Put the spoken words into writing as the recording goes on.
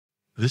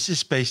This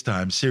is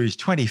SpaceTime Series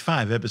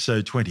 25,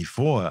 Episode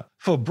 24,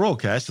 for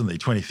broadcast on the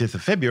 25th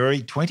of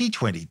February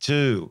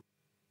 2022.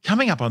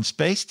 Coming up on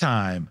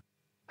SpaceTime,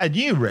 a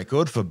new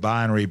record for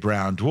binary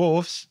brown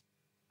dwarfs,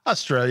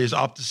 Australia's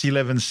Optus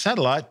 11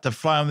 satellite to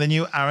fly on the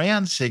new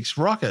Ariane 6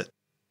 rocket,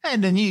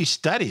 and a new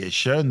study has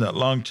shown that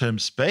long-term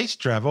space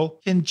travel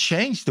can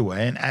change the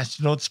way an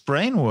astronaut's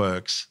brain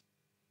works.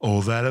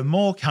 All that and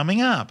more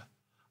coming up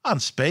on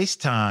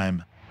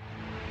SpaceTime.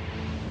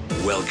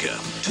 Welcome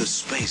to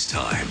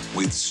SpaceTime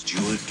with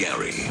Stuart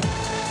Gary.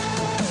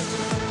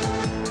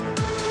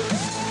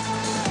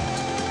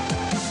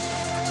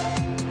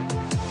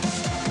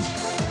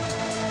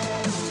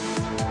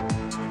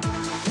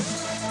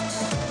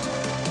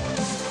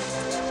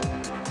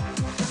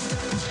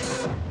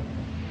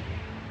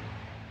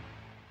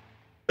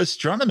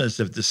 Astronomers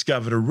have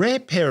discovered a rare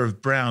pair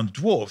of brown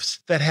dwarfs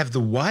that have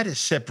the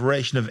widest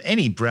separation of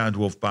any brown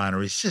dwarf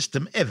binary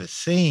system ever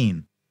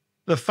seen.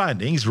 The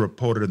findings,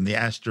 reported in the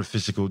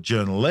astrophysical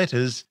journal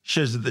Letters,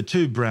 shows that the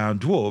two brown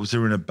dwarfs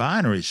are in a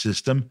binary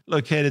system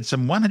located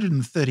some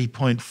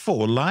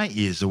 130.4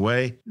 light-years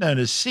away, known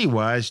as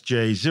CWISE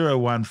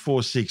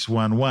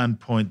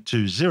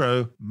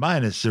J014611.20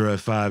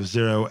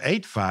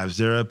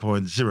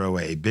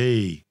 -050850.0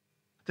 AB.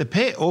 The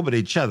pair orbit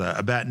each other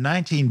about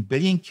 19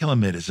 billion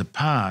kilometres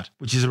apart,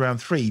 which is around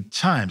 3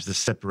 times the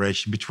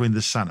separation between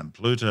the Sun and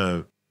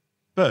Pluto.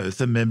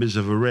 Both are members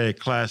of a rare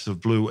class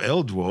of blue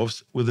L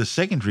dwarfs, with a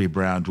secondary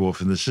brown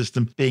dwarf in the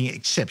system being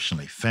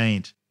exceptionally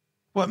faint.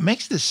 What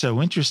makes this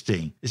so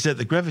interesting is that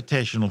the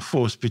gravitational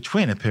force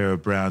between a pair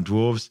of brown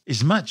dwarfs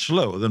is much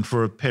lower than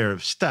for a pair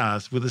of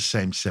stars with the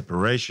same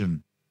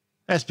separation.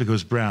 That's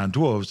because brown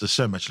dwarfs are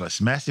so much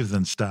less massive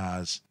than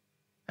stars.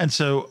 And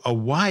so a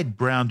wide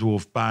brown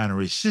dwarf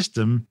binary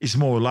system is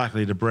more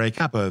likely to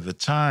break up over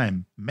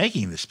time,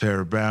 making this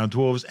pair of brown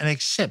dwarfs an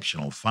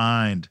exceptional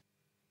find.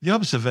 The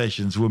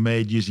observations were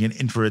made using an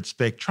infrared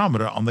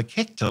spectrometer on the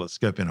Keck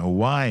telescope in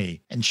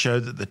Hawaii and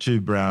showed that the two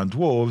brown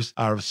dwarfs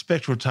are of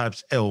spectral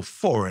types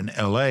L4 and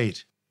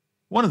L8.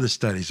 One of the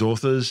study's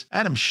authors,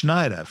 Adam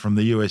Schneider from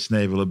the US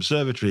Naval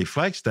Observatory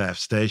Flagstaff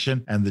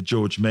Station and the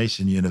George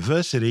Mason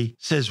University,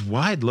 says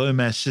wide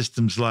low-mass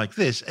systems like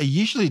this are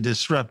usually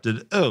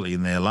disrupted early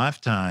in their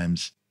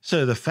lifetimes.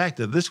 So the fact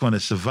that this one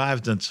has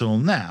survived until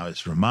now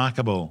is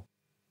remarkable.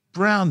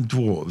 Brown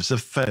dwarfs are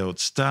failed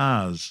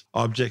stars,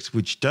 objects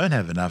which don't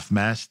have enough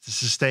mass to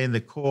sustain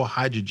the core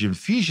hydrogen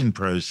fusion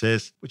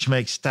process which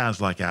makes stars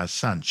like our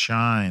Sun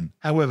shine.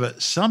 However,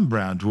 some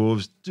brown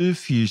dwarfs do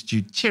fuse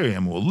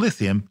deuterium or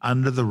lithium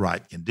under the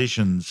right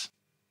conditions.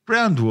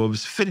 Brown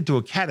dwarfs fit into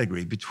a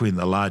category between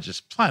the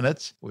largest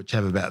planets, which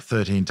have about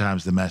 13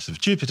 times the mass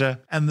of Jupiter,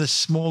 and the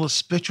smaller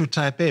spectral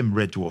type M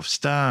red dwarf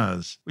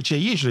stars, which are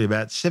usually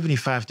about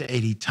 75 to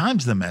 80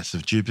 times the mass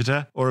of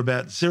Jupiter, or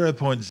about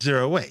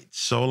 0.08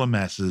 solar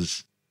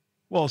masses.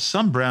 While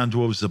some brown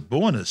dwarfs are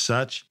born as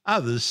such,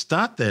 others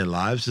start their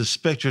lives as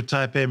spectral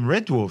type M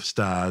red dwarf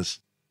stars.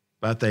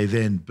 But they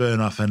then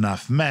burn off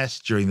enough mass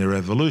during their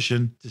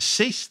evolution to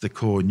cease the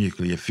core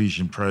nuclear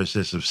fusion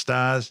process of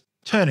stars,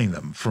 turning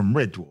them from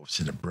red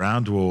dwarfs into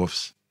brown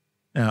dwarfs.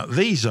 Now,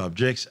 these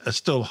objects are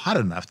still hot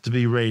enough to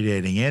be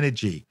radiating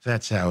energy.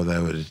 That's how they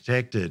were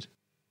detected.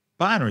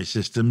 Binary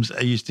systems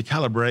are used to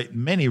calibrate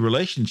many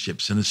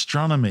relationships in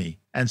astronomy,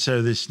 and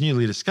so this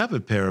newly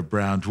discovered pair of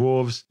brown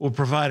dwarfs will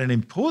provide an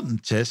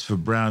important test for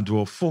brown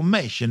dwarf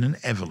formation and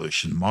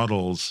evolution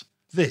models.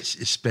 This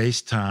is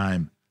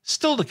SpaceTime.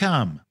 Still to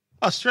come,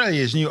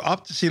 Australia's new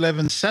Optus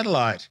 11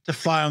 satellite to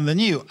fly on the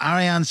new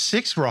Ariane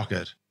 6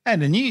 rocket.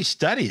 And a new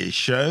study has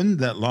shown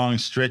that long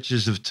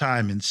stretches of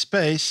time in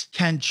space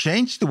can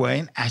change the way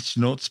an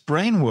astronaut's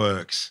brain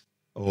works.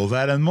 All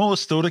that and more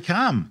still to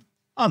come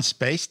on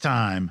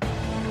SpaceTime.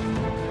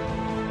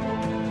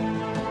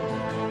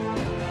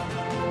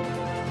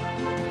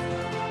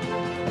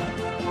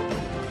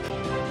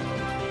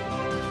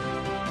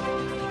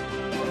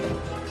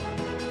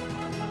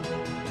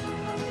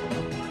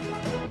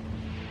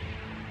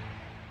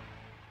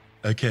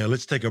 Okay,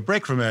 let's take a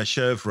break from our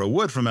show for a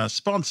word from our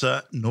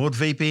sponsor,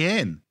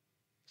 NordVPN.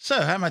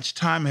 So, how much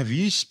time have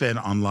you spent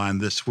online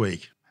this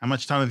week? How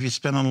much time have you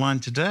spent online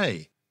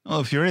today? Well,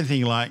 if you're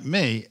anything like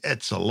me,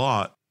 it's a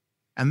lot.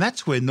 And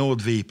that's where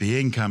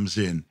NordVPN comes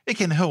in. It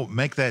can help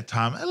make that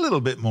time a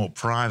little bit more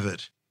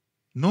private.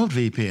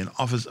 NordVPN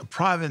offers a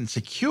private and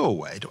secure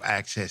way to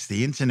access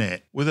the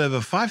internet. With over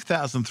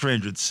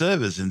 5,300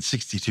 servers in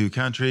 62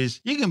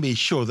 countries, you can be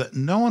sure that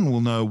no one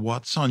will know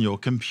what's on your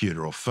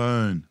computer or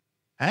phone.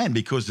 And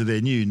because of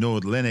their new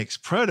Nord Linux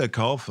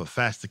protocol for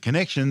faster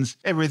connections,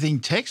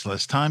 everything takes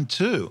less time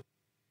too.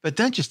 But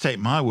don't just take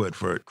my word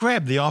for it.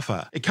 Grab the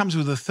offer. It comes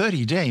with a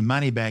 30-day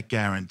money-back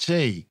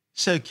guarantee.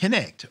 So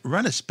connect,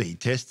 run a speed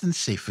test and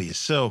see for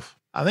yourself.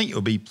 I think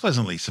you'll be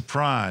pleasantly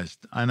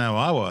surprised. I know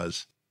I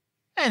was.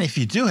 And if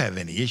you do have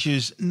any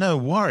issues, no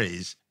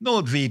worries.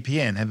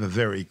 NordVPN have a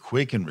very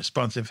quick and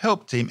responsive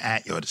help team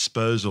at your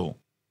disposal.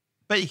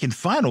 But you can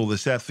find all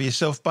this out for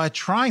yourself by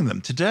trying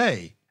them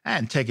today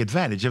and take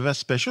advantage of our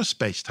special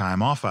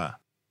SpaceTime offer.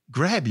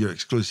 Grab your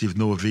exclusive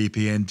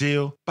NordVPN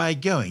deal by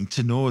going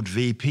to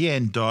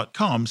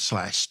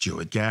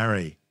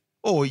nordvpn.com/StuartGary.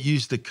 Or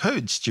use the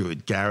code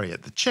StuartGary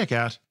at the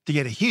checkout to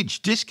get a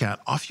huge discount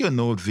off your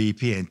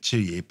NordVPN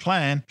 2-year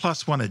plan,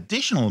 plus one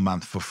additional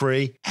month for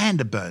free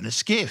and a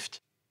bonus gift.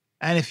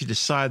 And if you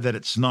decide that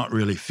it's not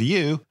really for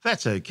you,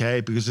 that's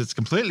okay because it's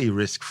completely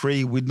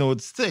risk-free with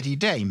Nord's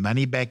 30-day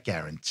money-back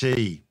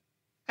guarantee.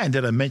 And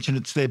did I mention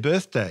it's their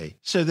birthday,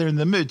 so they're in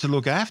the mood to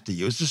look after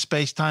you as a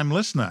SpaceTime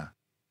listener.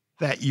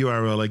 That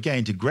URL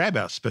again to grab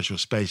our special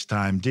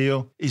SpaceTime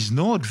deal is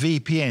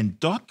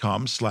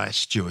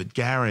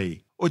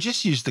nordvpn.com/StuartGary, or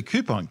just use the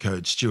coupon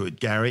code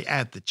StuartGary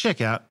at the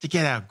checkout to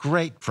get our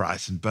great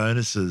price and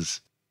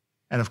bonuses.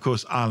 And of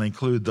course, I'll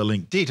include the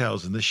link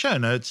details in the show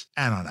notes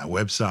and on our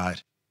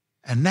website.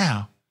 And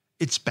now,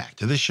 it's back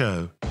to the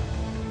show.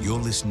 You're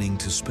listening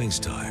to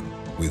SpaceTime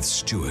with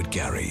Stuart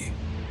Gary.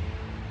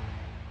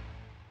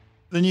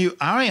 The new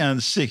Ariane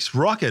 6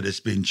 rocket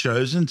has been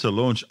chosen to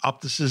launch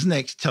Optus's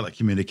next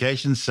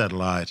telecommunications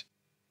satellite.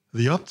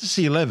 The Optus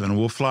 11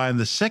 will fly in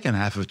the second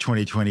half of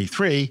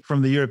 2023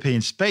 from the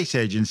European Space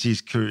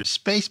Agency's Kourou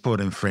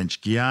spaceport in French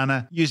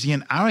Guiana using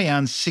an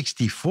Ariane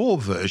 64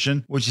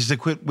 version, which is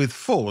equipped with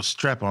 4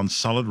 strap-on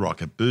solid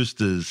rocket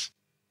boosters.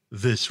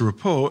 This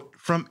report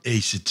from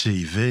ESA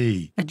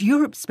TV. At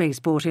Europe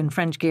spaceport in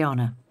French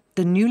Guiana,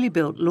 the newly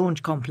built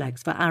launch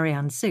complex for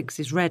Ariane 6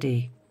 is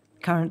ready.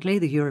 Currently,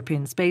 the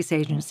European Space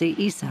Agency,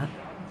 ESA,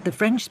 the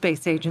French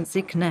Space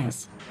Agency,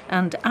 CNES,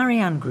 and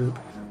Ariane Group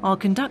are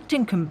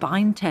conducting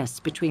combined tests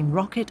between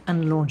rocket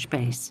and launch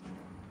base.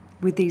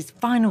 With these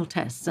final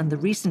tests and the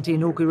recent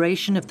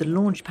inauguration of the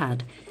launch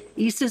pad,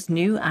 ESA's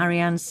new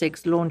Ariane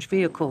 6 launch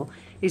vehicle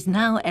is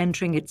now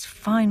entering its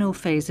final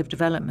phase of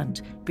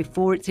development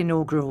before its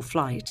inaugural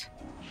flight.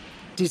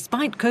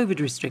 Despite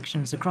COVID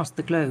restrictions across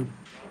the globe,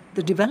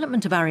 the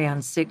development of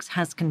Ariane 6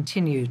 has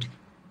continued.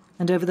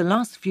 And over the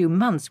last few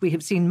months, we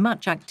have seen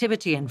much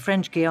activity in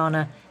French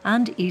Guiana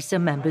and ESA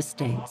member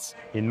states.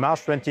 In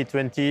March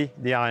 2020,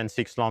 the Ariane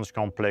 6 launch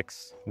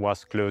complex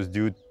was closed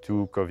due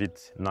to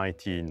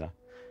COVID-19.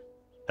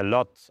 A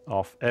lot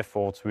of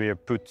efforts were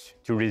put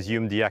to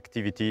resume the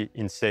activity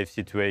in safe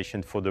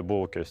situation for the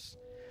workers.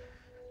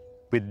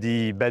 With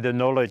the better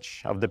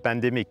knowledge of the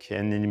pandemic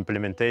and in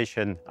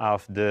implementation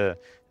of the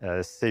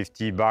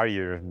safety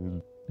barrier,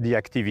 the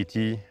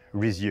activity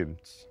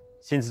resumed.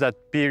 Since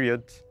that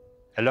period,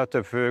 a lot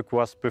of work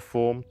was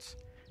performed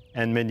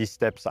and many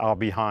steps are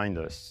behind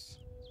us.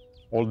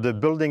 All the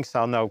buildings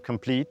are now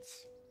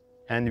complete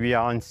and we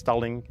are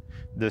installing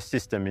the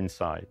system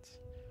inside.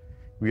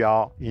 We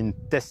are in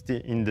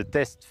the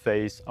test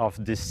phase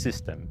of this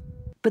system.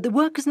 But the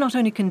work has not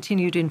only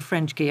continued in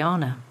French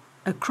Guiana.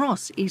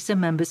 Across ESA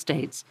member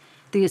states,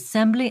 the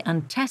assembly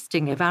and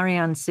testing of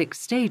Ariane 6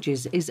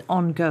 stages is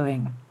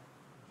ongoing.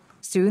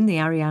 Soon the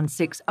Ariane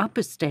 6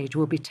 upper stage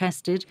will be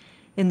tested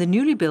in the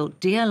newly built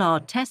DLR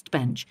test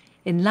bench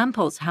in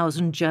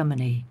Lampoltshausen,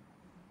 Germany.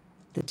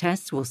 The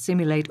tests will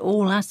simulate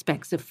all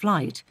aspects of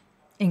flight,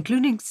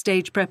 including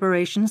stage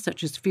preparations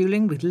such as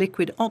fueling with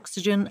liquid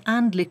oxygen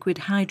and liquid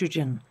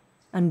hydrogen,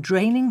 and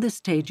draining the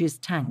stage's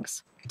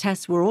tanks.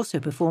 Tests were also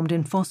performed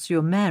in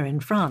Fos-sur-Mer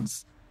in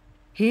France.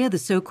 Here, the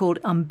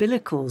so-called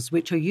umbilicals,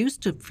 which are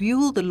used to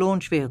fuel the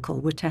launch vehicle,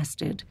 were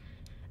tested,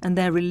 and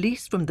their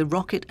release from the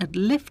rocket at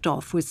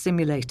liftoff was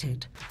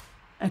simulated.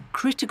 A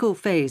critical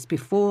phase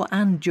before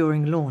and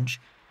during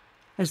launch,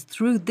 as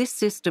through this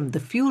system the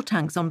fuel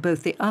tanks on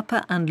both the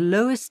upper and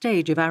lower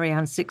stage of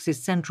Ariane 6's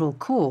central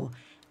core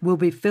will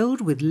be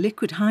filled with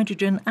liquid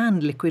hydrogen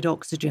and liquid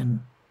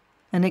oxygen.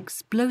 An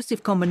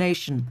explosive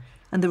combination,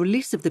 and the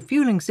release of the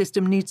fueling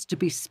system needs to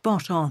be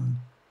spot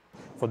on.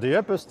 For the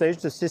upper stage,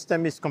 the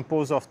system is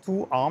composed of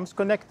 2 arms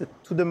connected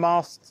to the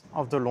mast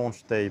of the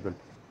launch table.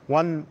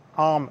 One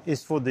arm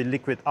is for the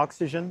liquid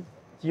oxygen,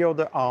 the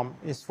other arm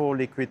is for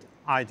liquid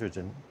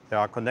hydrogen. They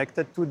are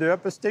connected to the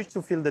upper stage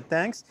to fill the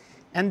tanks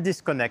and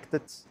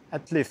disconnected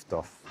at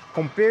liftoff.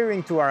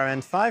 Comparing to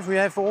Ariane 5, we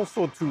have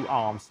also 2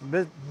 arms,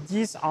 but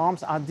these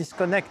arms are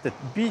disconnected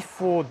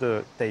before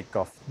the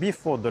takeoff,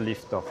 before the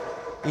liftoff.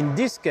 In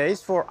this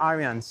case, for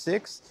Ariane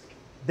 6,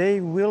 they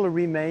will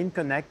remain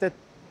connected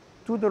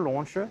to the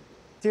launcher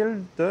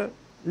till the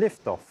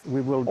liftoff.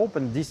 We will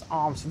open these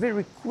arms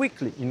very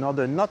quickly in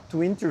order not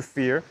to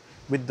interfere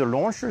with the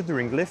launcher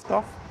during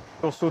liftoff.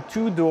 Also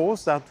 2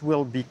 doors that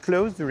will be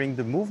closed during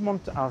the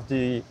movement of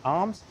the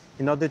arms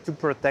in order to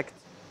protect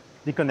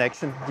the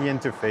connection, the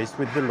interface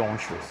with the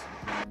launchers.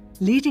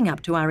 Leading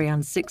up to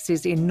Ariane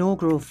 6's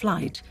inaugural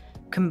flight,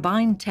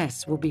 combined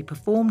tests will be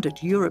performed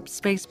at Europe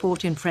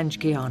spaceport in French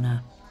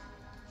Guiana.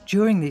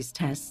 During these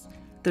tests,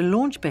 the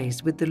launch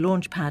base with the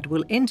launch pad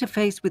will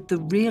interface with the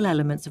real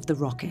elements of the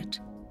rocket.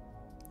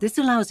 This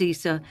allows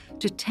ESA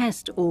to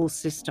test all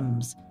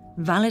systems,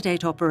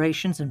 validate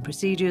operations and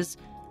procedures,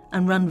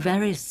 and run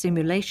various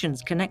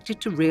simulations connected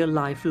to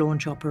real-life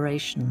launch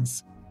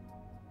operations.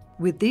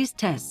 With these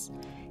tests,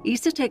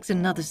 ESA takes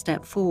another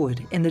step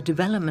forward in the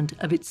development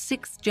of its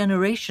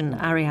 6th-generation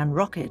Ariane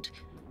rocket.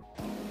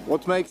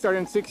 What makes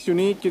Ariane 6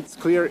 unique, it's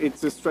clear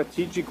it's a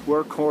strategic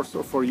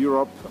workhorse for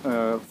Europe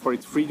for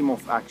its freedom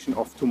of action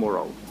of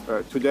tomorrow.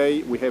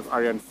 Today we have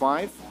Ariane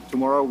 5,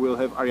 tomorrow we'll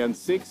have Ariane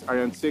 6.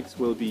 Ariane 6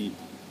 will be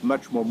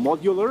much more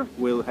modular,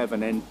 will have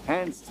an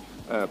enhanced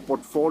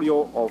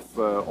portfolio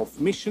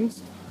of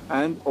missions,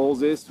 and all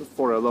this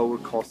for a lower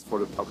cost for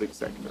the public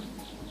sector.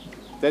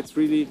 That's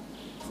really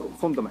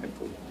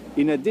fundamental.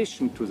 In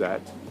addition to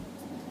that,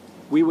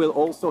 we will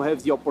also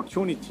have the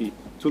opportunity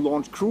to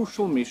launch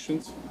crucial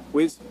missions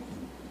with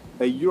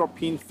a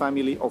European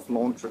family of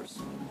launchers.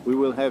 We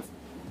will have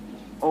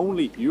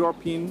only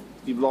European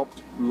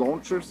developed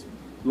launchers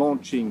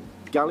launching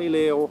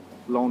Galileo,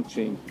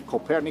 launching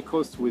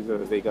Copernicus with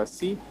Vega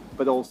C,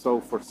 but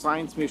also for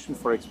science missions,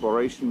 for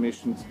exploration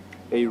missions,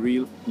 a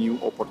real new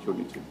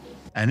opportunity.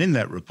 And in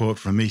that report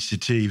from ESA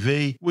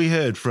TV, we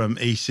heard from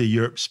ESA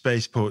Europe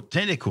Spaceport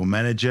Technical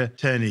Manager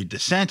Tony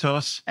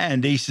DeSantos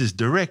and ESA's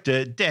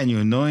Director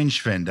Daniel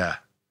Neuenschwender.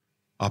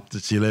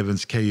 Optus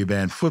 11's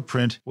Ku-band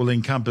footprint will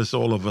encompass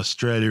all of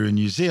Australia and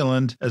New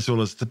Zealand, as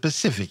well as the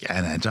Pacific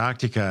and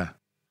Antarctica.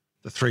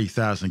 The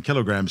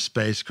 3,000-kilogram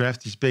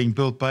spacecraft is being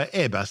built by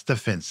Airbus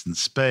Defence and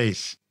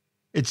Space.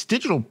 Its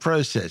digital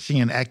processing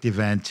and active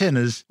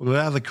antennas will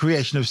allow the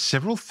creation of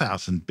several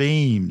thousand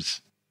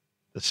beams.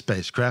 The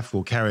spacecraft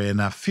will carry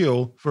enough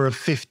fuel for a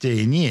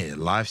 15-year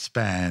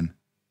lifespan.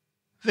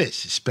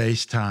 This is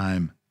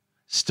SpaceTime.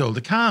 Still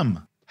to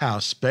come, how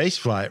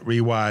spaceflight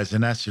rewires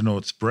an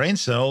astronaut's brain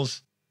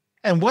cells,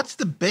 and what's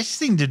the best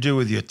thing to do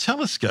with your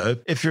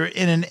telescope if you're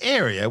in an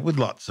area with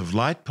lots of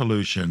light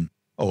pollution.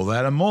 All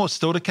that and more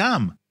still to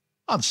come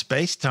on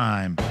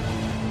SpaceTime.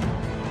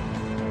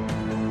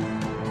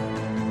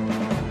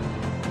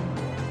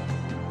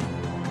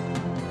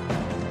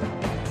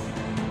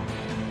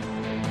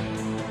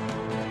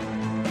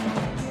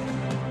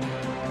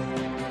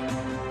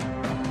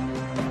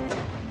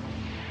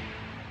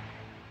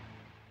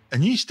 A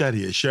new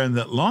study has shown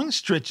that long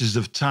stretches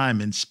of time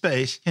in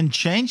space can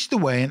change the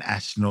way an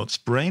astronaut's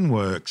brain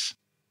works.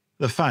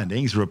 The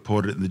findings,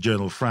 reported in the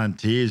journal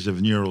Frontiers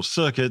of Neural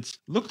Circuits,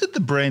 looked at the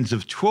brains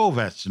of 12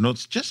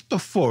 astronauts just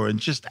before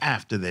and just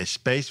after their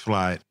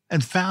spaceflight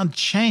and found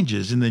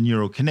changes in the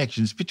neural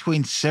connections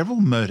between several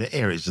motor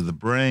areas of the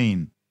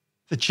brain.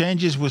 The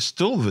changes were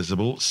still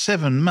visible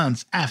 7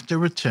 months after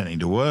returning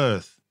to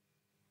Earth.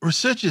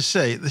 Researchers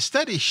say the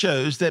study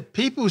shows that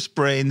people's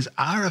brains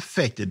are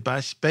affected by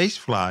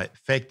spaceflight,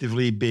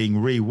 effectively being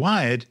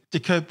rewired to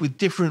cope with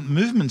different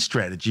movement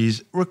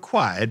strategies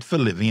required for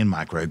living in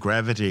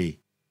microgravity.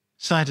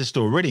 Scientists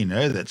already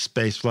know that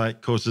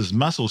spaceflight causes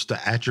muscles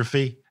to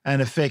atrophy and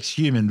affects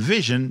human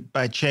vision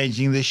by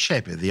changing the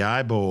shape of the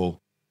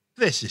eyeball.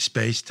 This is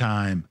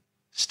SpaceTime.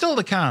 Still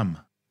to come,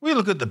 we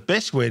look at the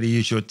best way to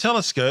use your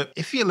telescope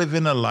if you live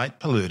in a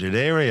light-polluted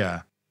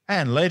area.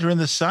 And later in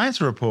the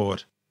science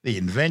report, the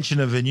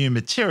invention of a new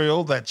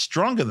material that's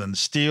stronger than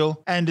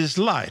steel and as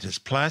light as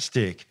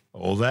plastic.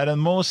 All that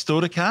and more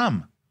still to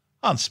come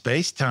on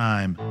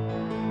SpaceTime.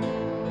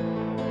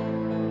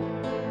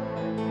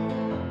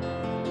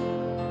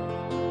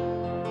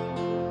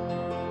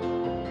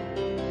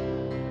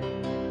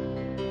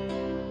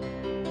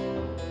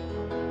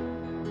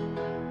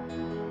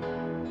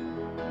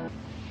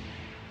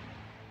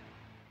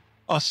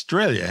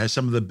 Australia has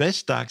some of the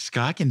best dark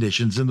sky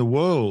conditions in the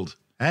world.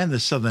 And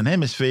the Southern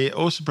Hemisphere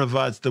also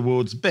provides the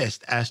world's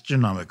best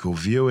astronomical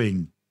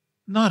viewing.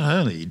 Not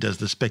only does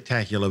the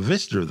spectacular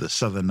vista of the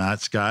southern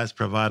night skies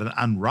provide an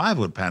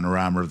unrivaled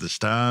panorama of the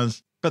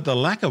stars, but the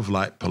lack of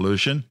light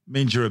pollution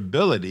means your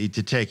ability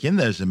to take in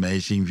those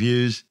amazing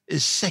views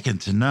is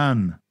second to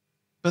none.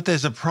 But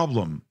there's a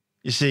problem.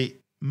 You see,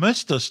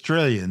 most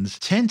Australians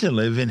tend to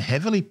live in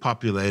heavily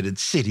populated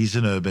cities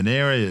and urban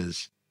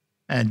areas.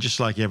 And just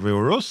like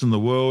everywhere else in the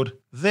world,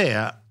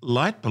 there,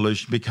 light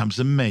pollution becomes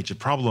a major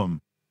problem.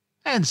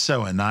 And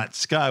so a night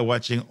sky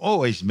watching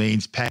always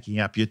means packing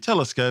up your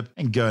telescope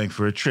and going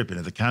for a trip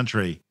into the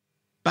country.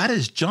 But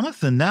as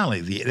Jonathan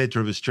Nally, the editor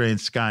of Australian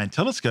Sky and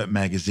Telescope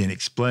magazine,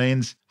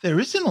 explains, there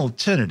is an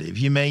alternative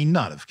you may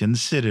not have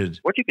considered.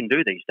 What you can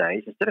do these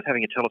days, instead of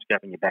having a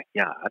telescope in your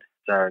backyard,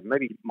 so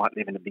maybe you might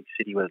live in a big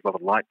city where there's a lot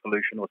of light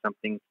pollution or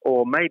something,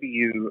 or maybe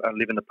you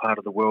live in a part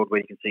of the world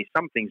where you can see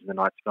some things in the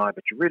night sky,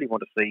 but you really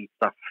want to see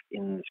stuff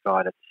in the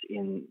sky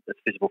that's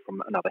visible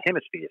from another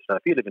hemisphere. So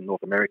if you live in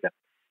North America,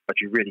 but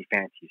you really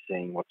fancy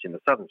seeing what's in the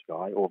southern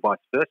sky, or vice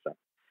versa,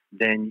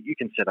 then you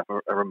can set up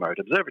a remote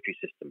observatory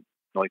system,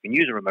 or you can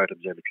use a remote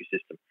observatory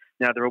system.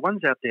 Now, there are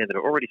ones out there that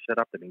are already set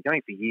up, they've been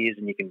going for years,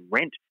 and you can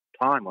rent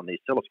time on these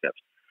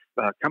telescopes.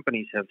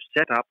 Companies have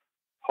set up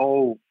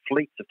whole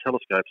fleets of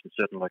telescopes in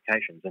certain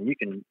locations, and you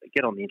can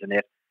get on the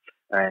internet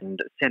and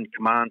send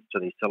commands to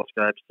these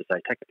telescopes to say,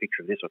 take a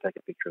picture of this or take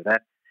a picture of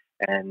that,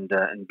 and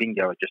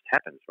bingo, it just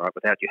happens, right,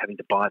 without you having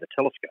to buy the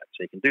telescope.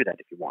 So you can do that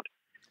if you want.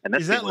 And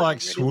that's Is that like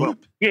really Swoop?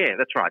 well. Yeah,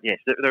 that's right, yes.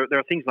 There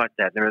are things like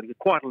that. There are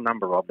quite a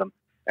number of them,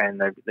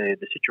 and they're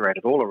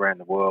situated all around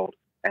the world,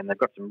 and they've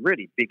got some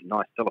really big,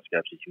 nice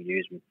telescopes that you can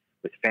use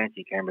with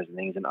fancy cameras and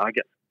things. And I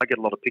get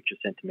a lot of pictures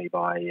sent to me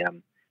by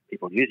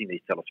people using these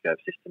telescope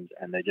systems,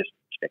 and they're just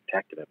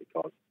spectacular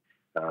because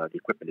the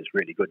equipment is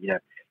really good. You're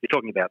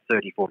talking about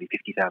 $30,000, $40,000,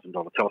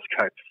 $50,000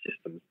 telescope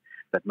systems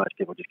that most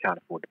people just can't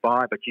afford to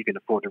buy, but you can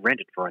afford to rent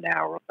it for an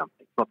hour or something.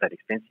 It's not that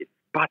expensive.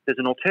 But there's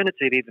an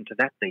alternative even to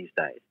that these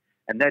days,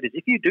 and that is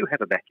if you do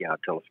have a backyard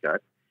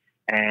telescope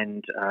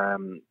and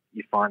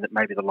you find that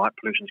maybe the light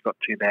pollution's got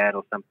too bad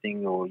or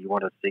something, or you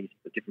want to see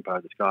a different part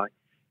of the sky,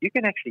 you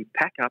can actually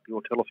pack up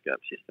your telescope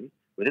system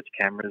with its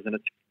cameras and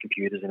its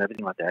computers and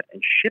everything like that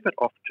and ship it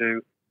off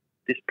to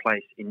this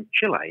place in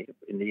Chile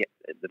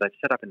that they've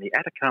set up in the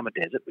Atacama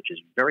Desert, which is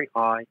very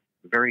high,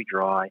 very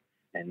dry,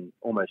 and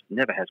almost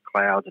never has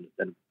clouds and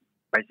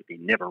basically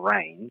never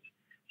rains.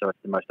 So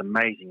it's the most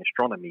amazing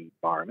astronomy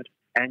environment.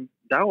 And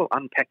they will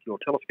unpack your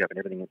telescope and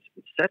everything and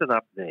set it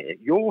up there,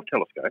 your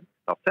telescope.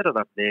 They'll set it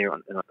up there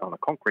on a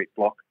concrete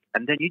block,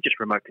 and then you just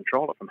remote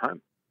control it from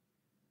home.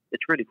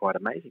 It's really quite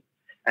amazing.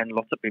 And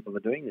lots of people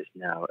are doing this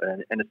now,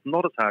 and it's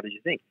not as hard as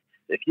you think.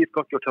 If you've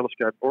got your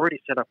telescope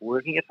already set up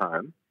working at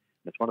home,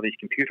 and it's one of these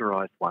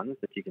computerized ones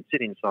that you can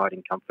sit inside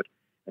in comfort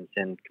and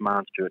send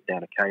commands to it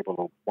down a cable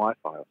or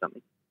Wi-Fi or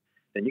something,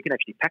 then you can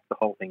actually pack the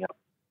whole thing up,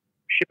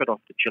 ship it off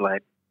to Chile,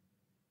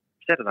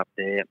 set it up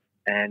there,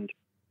 and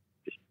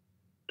just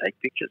take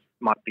pictures.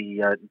 Might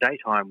be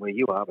daytime where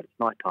you are, but it's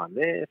nighttime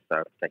there, so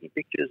it's taking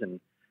pictures,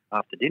 and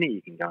after dinner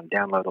you can go and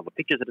download all the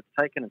pictures that it's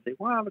taken and say,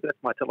 wow, look,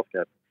 that's my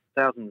telescope,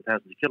 thousands and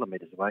thousands of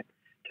kilometres away,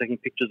 taking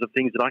pictures of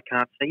things that I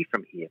can't see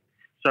from here.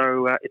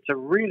 So it's a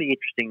really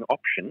interesting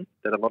option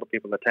that a lot of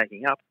people are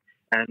taking up,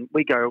 and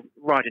we go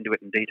right into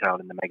it in detail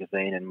in the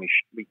magazine, and we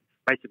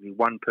basically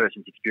one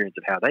person's experience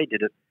of how they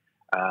did it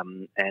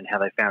and how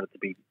they found it to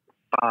be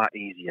far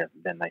easier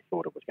than they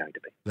thought it was going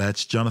to be.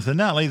 That's Jonathan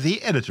Nally,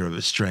 the editor of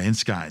Australian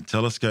Sky and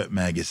Telescope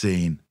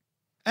magazine.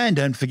 And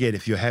don't forget,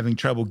 if you're having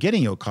trouble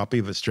getting your copy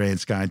of Australian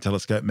Sky and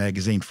Telescope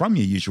magazine from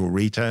your usual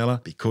retailer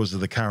because of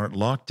the current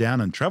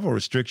lockdown and travel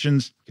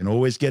restrictions, you can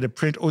always get a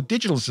print or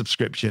digital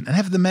subscription and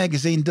have the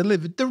magazine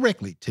delivered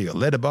directly to your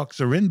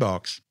letterbox or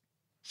inbox.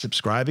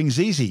 Subscribing's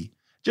easy.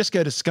 Just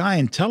go to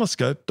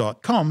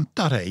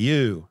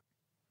skyandtelescope.com.au.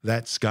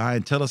 That's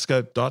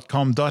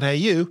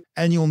skyandtelescope.com.au,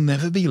 and you'll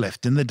never be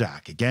left in the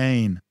dark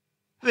again.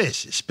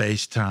 This is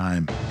Space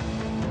Time.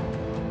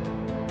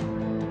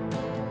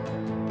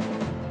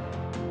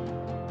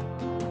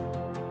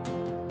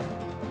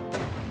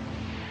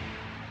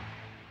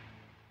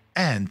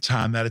 And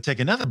time now to take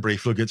another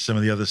brief look at some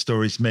of the other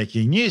stories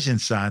making news in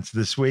science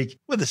this week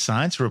with a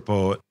science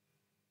report.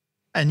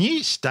 A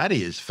new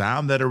study has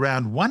found that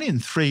around 1 in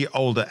 3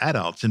 older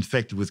adults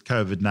infected with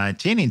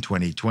COVID-19 in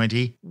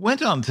 2020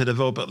 went on to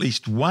develop at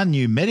least one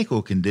new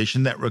medical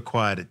condition that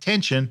required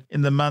attention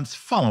in the months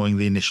following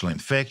the initial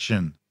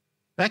infection.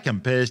 That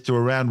compares to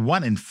around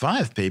 1 in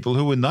 5 people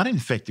who were not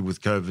infected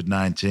with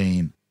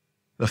COVID-19.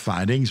 The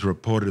findings,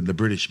 reported in the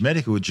British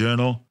Medical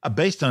Journal, are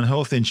based on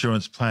health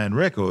insurance plan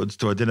records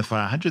to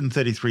identify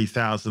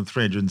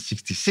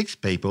 133,366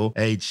 people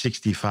aged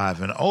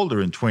 65 and older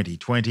in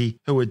 2020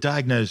 who were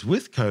diagnosed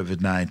with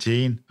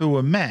COVID-19, who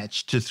were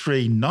matched to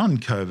 3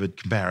 non-COVID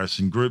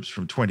comparison groups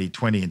from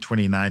 2020 and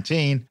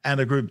 2019, and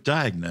a group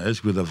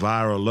diagnosed with a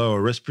viral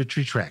lower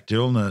respiratory tract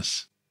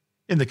illness.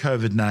 In the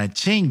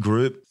COVID-19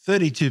 group,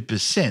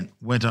 32%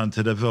 went on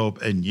to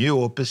develop a new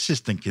or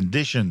persistent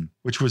condition,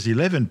 which was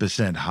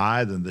 11%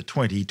 higher than the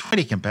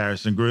 2020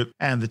 comparison group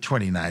and the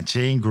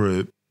 2019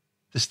 group.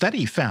 The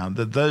study found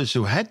that those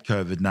who had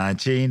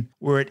COVID-19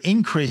 were at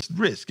increased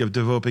risk of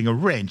developing a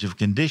range of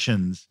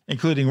conditions,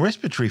 including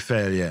respiratory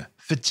failure,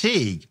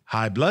 fatigue,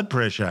 high blood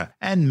pressure,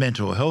 and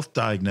mental health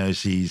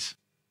diagnoses.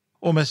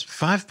 Almost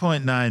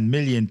 5.9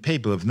 million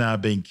people have now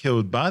been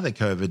killed by the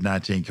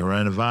COVID-19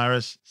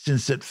 coronavirus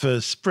since it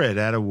first spread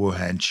out of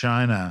Wuhan,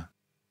 China.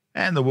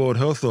 And the World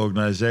Health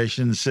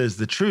Organization says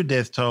the true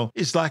death toll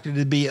is likely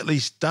to be at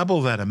least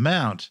double that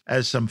amount,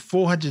 as some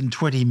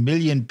 420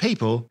 million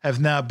people have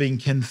now been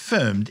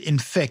confirmed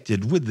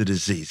infected with the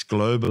disease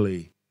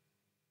globally.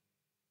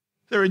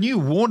 There are new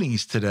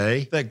warnings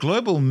today that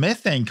global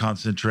methane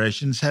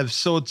concentrations have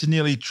soared to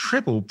nearly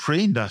triple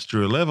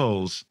pre-industrial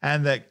levels,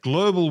 and that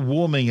global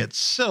warming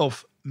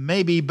itself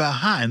may be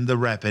behind the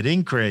rapid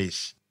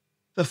increase.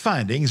 The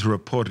findings,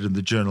 reported in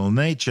the journal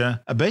Nature,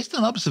 are based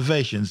on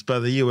observations by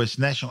the US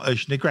National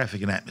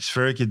Oceanographic and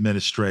Atmospheric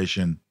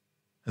Administration.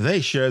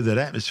 They show that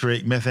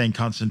atmospheric methane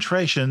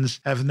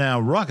concentrations have now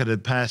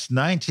rocketed past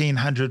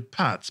 1,900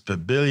 parts per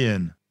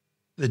billion.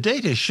 The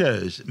data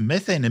shows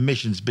methane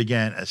emissions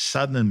began a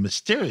sudden and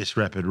mysterious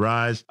rapid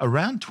rise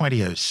around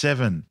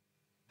 2007.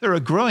 There are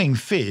growing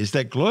fears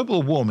that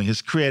global warming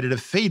has created a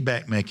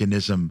feedback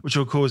mechanism which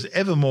will cause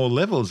ever more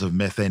levels of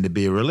methane to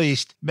be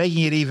released,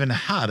 making it even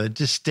harder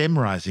to stem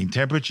rising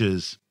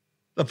temperatures.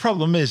 The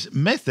problem is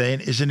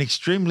methane is an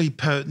extremely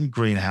potent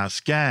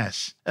greenhouse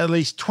gas, at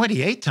least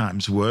 28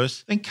 times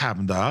worse than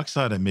carbon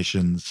dioxide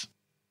emissions.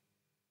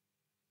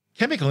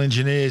 Chemical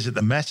engineers at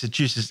the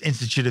Massachusetts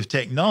Institute of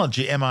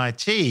Technology,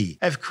 MIT,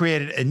 have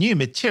created a new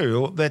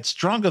material that's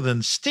stronger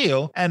than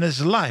steel and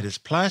as light as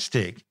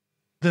plastic.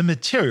 The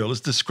material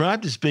is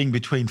described as being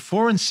between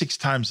 4 and 6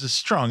 times as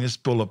strong as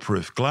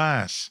bulletproof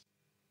glass.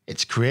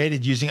 It's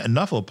created using a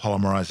novel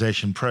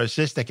polymerization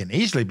process that can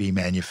easily be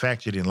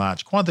manufactured in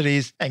large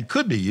quantities and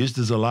could be used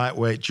as a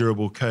lightweight,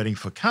 durable coating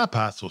for car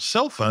parts or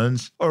cell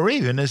phones, or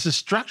even as a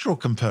structural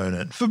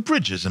component for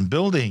bridges and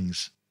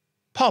buildings.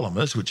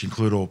 Polymers, which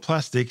include all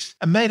plastics,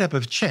 are made up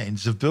of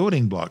chains of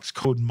building blocks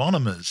called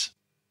monomers.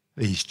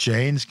 These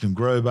chains can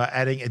grow by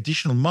adding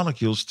additional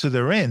molecules to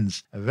their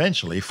ends,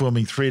 eventually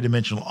forming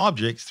three-dimensional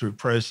objects through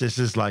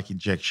processes like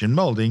injection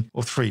molding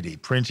or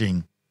 3D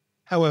printing.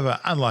 However,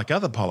 unlike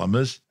other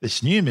polymers,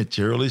 this new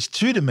material is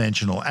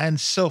two-dimensional and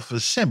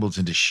self-assembles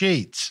into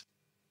sheets.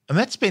 And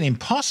that's been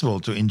impossible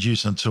to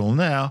induce until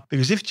now,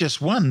 because if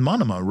just one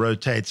monomer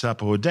rotates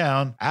up or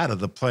down out of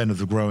the plane of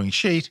the growing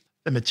sheet,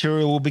 the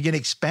material will begin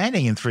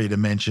expanding in 3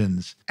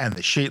 dimensions, and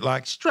the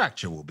sheet-like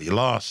structure will be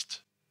lost.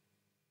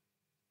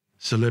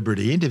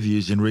 Celebrity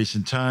interviews in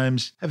recent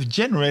times have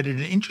generated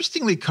an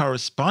interestingly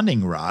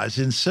corresponding rise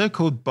in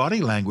so-called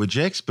body language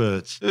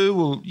experts, who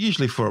will,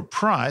 usually for a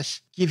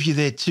price, give you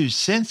their 2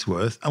 cents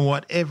worth on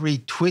what every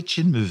twitch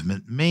and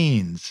movement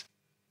means.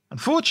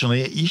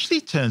 Unfortunately, it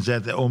usually turns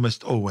out they're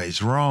almost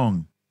always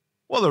wrong.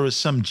 While there are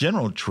some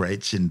general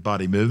traits in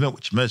body movement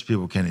which most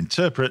people can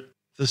interpret,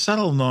 the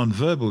subtle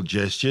non-verbal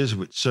gestures,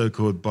 which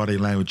so-called body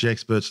language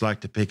experts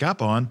like to pick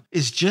up on,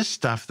 is just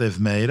stuff they've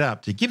made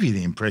up to give you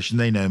the impression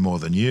they know more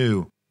than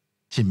you.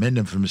 Tim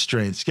Mendham from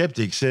Australian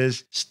Skeptics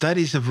says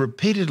studies have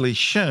repeatedly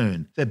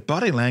shown that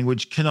body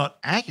language cannot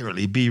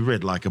accurately be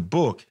read like a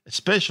book,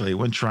 especially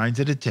when trying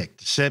to detect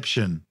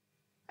deception.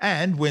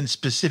 And when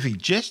specific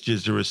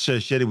gestures are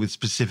associated with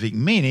specific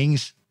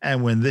meanings,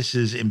 and when this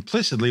is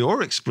implicitly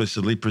or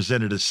explicitly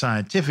presented as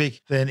scientific,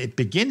 then it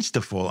begins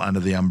to fall under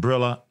the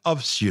umbrella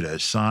of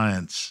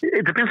pseudoscience.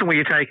 It depends on where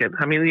you take it.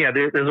 I mean, yeah,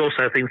 there's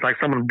also things like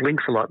someone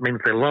blinks a lot means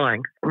they're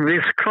lying.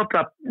 This cropped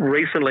up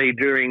recently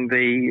during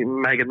the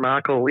Meghan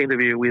Markle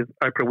interview with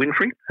Oprah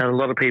Winfrey, and a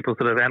lot of people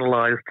sort of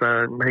analysed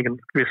Meghan's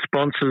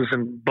responses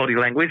and body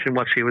language and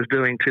what she was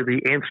doing to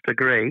the nth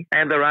degree.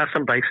 And there are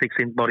some basics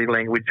in body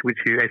language which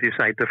you, as you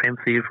say,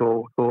 defensive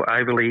or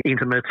overly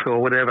intimate or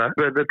whatever.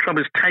 But the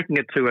trouble is taking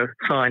it to a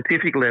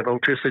scientific level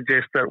to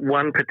suggest that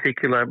one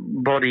particular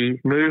body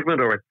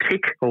movement or a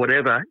tick or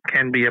whatever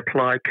can be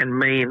applied, can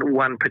mean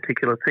one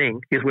particular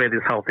thing, is where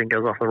this whole thing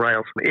goes off the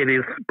rails. It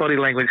is body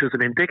language is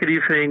an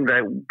indicative thing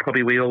that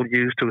probably we all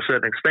use to a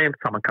certain extent.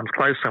 Someone comes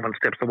close, someone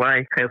steps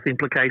away, has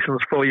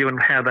implications for you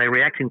and how they're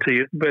reacting to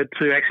you. But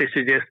to actually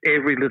suggest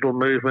every little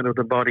movement of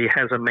the body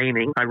has a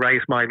meaning, I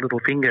raise my little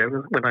finger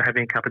when I'm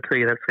having a cup of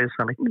tea, that says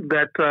something.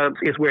 That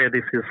is where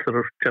this is sort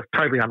of just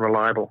totally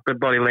unreliable.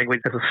 But body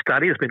language as a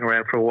study has been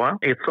around for a while.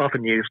 It's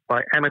often used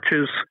by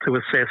amateurs to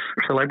assess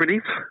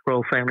celebrities.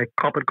 Royal family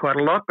cop it quite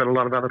a lot, but a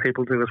lot of other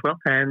people do as well.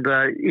 And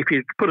if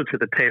you put it to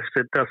the test,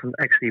 it doesn't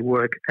actually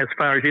work as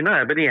far as you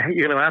know. But yeah,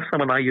 you're going to ask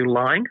someone, are you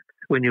lying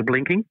when you're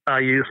blinking?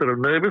 Are you sort of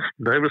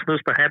nervousness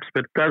perhaps,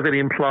 but does it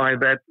imply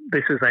that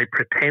this is a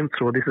pretense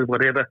or this is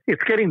whatever?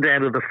 It's getting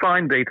down to the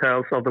fine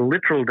details of the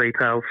literal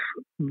details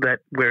that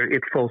where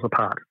it falls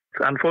apart.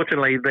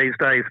 Unfortunately, these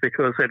days,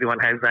 because everyone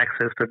has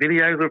access to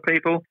videos of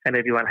people and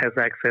everyone has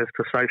access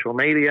to social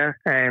media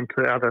and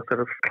to other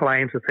sort of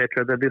claims,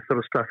 etc., that this sort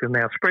of stuff is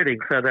now spreading.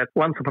 So that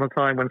once upon a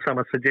time when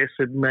someone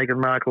suggested Meghan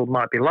Markle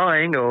might be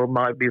lying or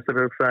might be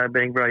sort of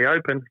being very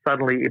open,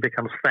 suddenly it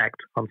becomes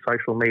fact on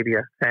social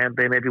media. And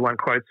then everyone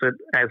quotes it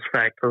as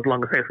fact, as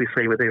long as we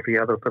see with every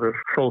other sort of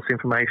false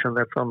information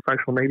that's on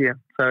social media.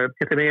 So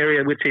it's an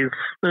area which is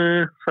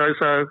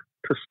so-so.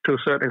 To a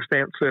certain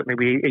extent, certainly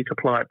we each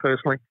apply it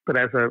personally, but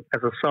as a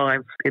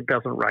science, it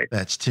doesn't rate.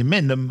 That's Tim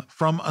Mendham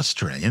from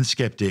Australian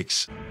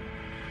Skeptics.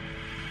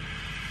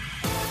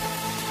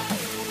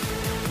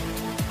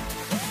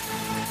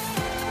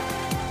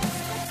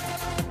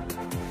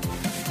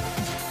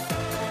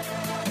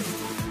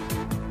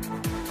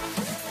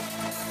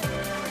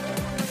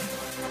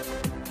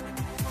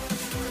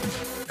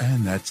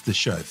 And that's the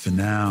show for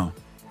now.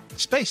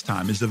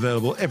 SpaceTime is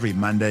available every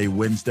Monday,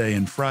 Wednesday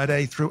and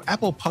Friday through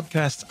Apple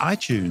Podcasts,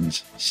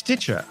 iTunes,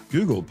 Stitcher,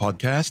 Google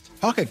Podcast,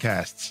 Pocket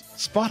Casts,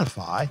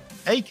 Spotify,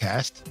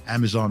 Acast,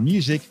 Amazon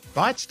Music,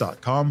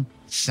 Bytes.com,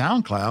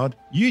 SoundCloud,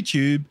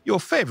 YouTube, your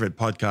favourite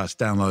podcast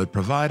download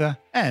provider,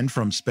 and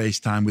from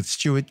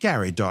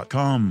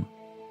spacetimewithstuartgary.com.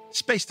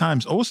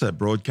 SpaceTime's also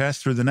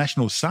broadcast through the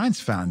National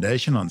Science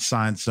Foundation on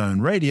Science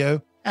Zone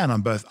Radio and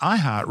on both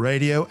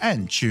iHeartRadio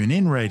and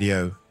TuneIn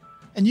Radio.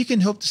 And you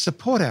can help to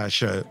support our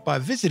show by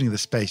visiting the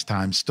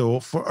SpaceTime store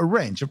for a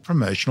range of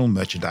promotional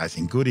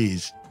merchandising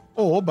goodies,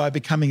 or by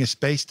becoming a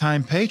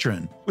SpaceTime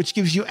patron, which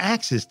gives you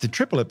access to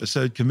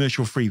triple-episode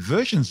commercial-free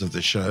versions of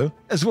the show,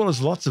 as well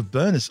as lots of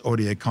bonus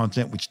audio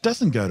content which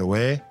doesn't go to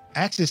air,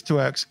 access to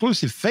our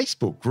exclusive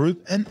Facebook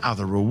group, and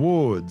other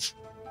rewards.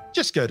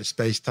 Just go to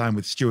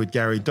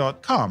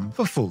spacetimewithstuartgary.com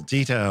for full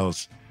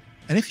details.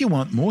 And if you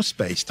want more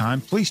space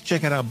time, please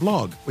check out our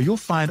blog, where you'll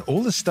find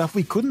all the stuff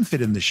we couldn't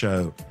fit in the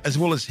show, as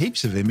well as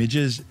heaps of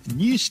images,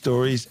 news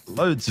stories,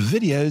 loads of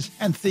videos,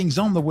 and things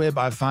on the web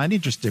I find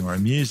interesting or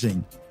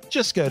amusing.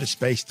 just go to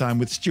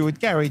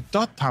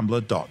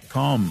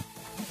spacetimewithstuartgary.tumblr.com.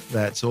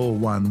 That's all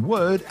one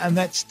word, and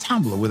that's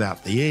Tumblr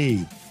without the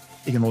E.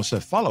 You can also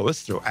follow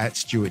us through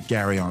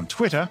 @StuartGary on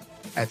Twitter,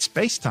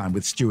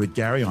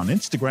 @SpaceTimeWithStuartGary on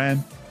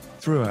Instagram,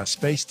 through our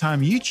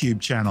SpaceTime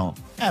YouTube channel,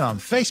 and on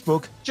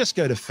Facebook, just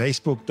go to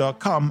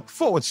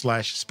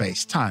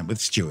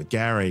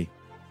facebook.com/SpaceTimeWithStuartGary.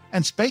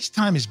 And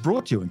SpaceTime is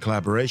brought to you in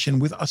collaboration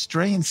with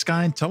Australian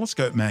Sky and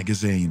Telescope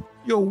magazine,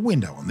 your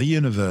window on the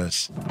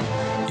universe.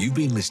 You've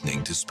been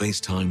listening to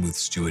SpaceTime with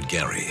Stuart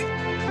Gary.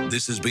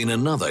 This has been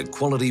another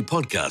quality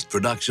podcast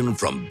production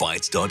from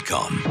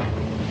Bytes.com.